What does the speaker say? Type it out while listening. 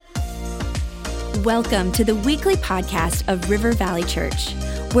Welcome to the weekly podcast of River Valley Church.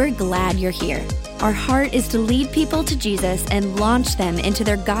 We're glad you're here. Our heart is to lead people to Jesus and launch them into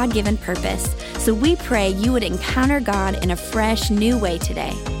their God-given purpose. So we pray you would encounter God in a fresh, new way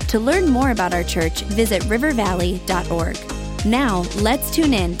today. To learn more about our church, visit rivervalley.org. Now, let's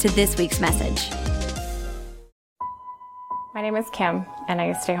tune in to this week's message. My name is Kim, and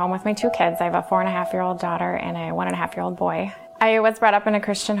I stay home with my two kids. I have a 4.5-year-old daughter and a 1.5-year-old boy. I was brought up in a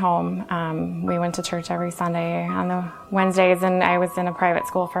Christian home. We went to church every Sunday on the Wednesdays, and I was in a private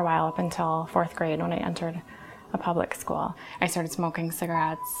school for a while up until 4th grade when I entered a public school. I started smoking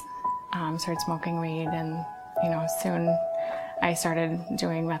cigarettes, started smoking weed, and soon I started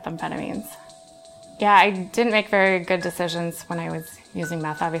doing methamphetamines. Yeah, I didn't make very good decisions when I was using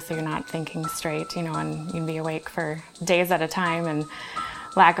meth. Obviously, you're not thinking straight, and you'd be awake for days at a time and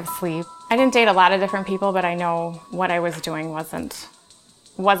lack of sleep. I didn't date a lot of different people, but I know what I was doing wasn't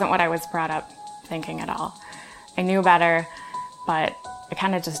what I was brought up thinking at all. I knew better, but I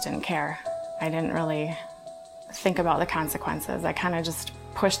kind of just didn't care. I didn't really think about the consequences. I kind of just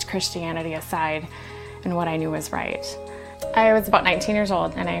pushed Christianity aside and what I knew was right. I was about 19 years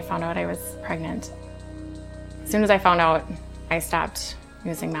old and I found out I was pregnant. As soon as I found out, I stopped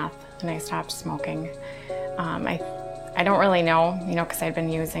using meth and I stopped smoking. I don't really know, because I'd been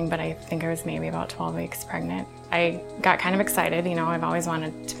using, but I think I was maybe about 12 weeks pregnant. I got kind of excited, I've always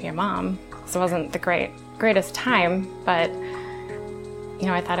wanted to be a mom. So it wasn't the greatest time, but,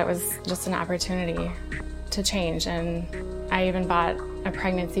 I thought it was just an opportunity to change. And I even bought a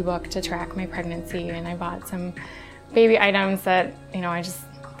pregnancy book to track my pregnancy, and I bought some baby items that, I just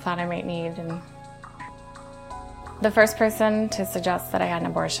thought I might need. And the first person to suggest that I had an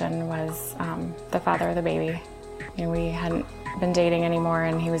abortion was the father of the baby. We hadn't been dating anymore,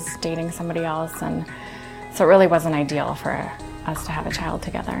 and he was dating somebody else, and so it really wasn't ideal for us to have a child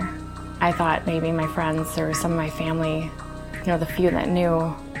together. I thought maybe my friends or some of my family, the few that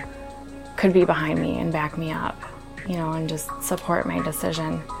knew, could be behind me and back me up, and just support my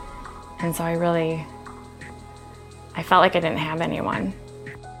decision. And so I felt like I didn't have anyone.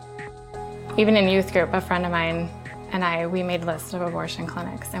 Even in youth group, a friend of mine and we made lists of abortion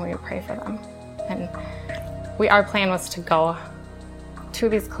clinics, and we would pray for them. And our plan was to go to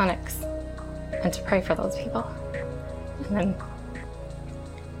these clinics and to pray for those people. And then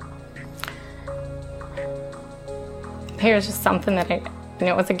there was just something that it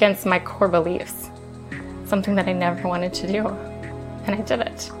was against my core beliefs, something that I never wanted to do, and I did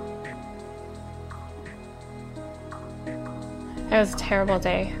it. It was a terrible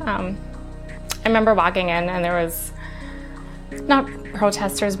day. I remember walking in, and there was not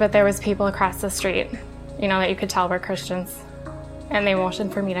protesters, but there was people across the street, that you could tell were Christians. And they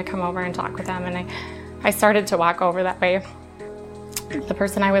motioned for me to come over and talk with them. And I started to walk over that way. The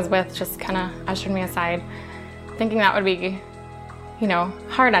person I was with just kind of ushered me aside, thinking that would be,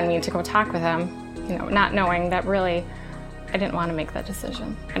 hard on me to go talk with him, not knowing that really I didn't want to make that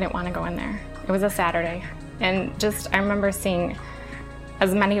decision. I didn't want to go in there. It was a Saturday. And I remember seeing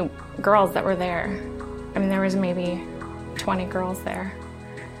as many girls that were there. There was maybe 20 girls there.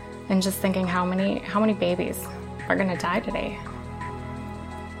 And just thinking how many babies are going to die today.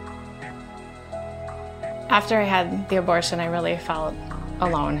 After I had the abortion, I really felt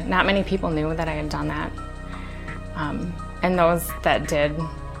alone. Not many people knew that I had done that. And those that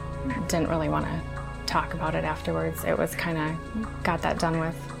didn't really want to talk about it afterwards. It was kind of got that done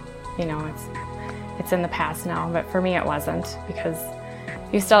with. It's in the past now, but for me it wasn't, because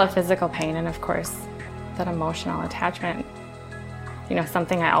you still have physical pain, and of course that emotional attachment.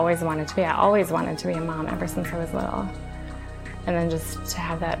 Something I always wanted to be. I always wanted to be a mom ever since I was little. And then just to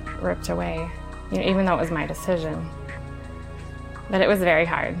have that ripped away, even though it was my decision. But it was very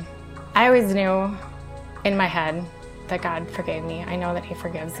hard. I always knew in my head that God forgave me. I know that He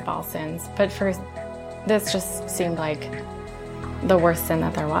forgives of all sins. But this just seemed like the worst sin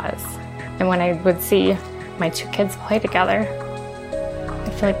that there was. And when I would see my two kids play together, I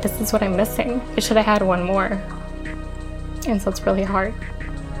feel like this is what I'm missing. I should have had one more. And so it's really hard.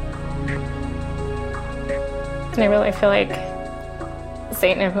 And I really feel like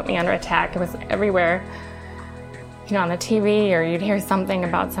Satan had put me under attack. It was everywhere, on the TV, or you'd hear something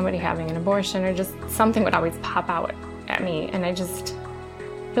about somebody having an abortion, or just something would always pop out at me. And I just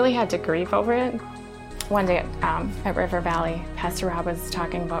really had to grieve over it. One day at River Valley, Pastor Rob was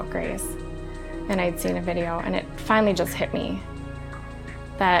talking about grace. And I'd seen a video, and it finally just hit me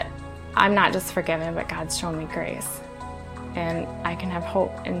that I'm not just forgiven, but God's shown me grace. And I can have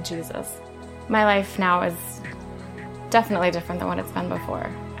hope in Jesus. My life now is definitely different than what it's been before.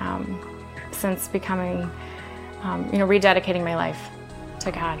 Since becoming, rededicating my life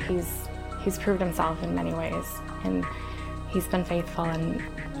to God, He's He's proved himself in many ways, and he's been faithful, and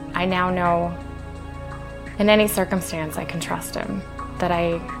I now know in any circumstance I can trust him, that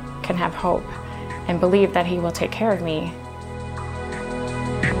I can have hope and believe that he will take care of me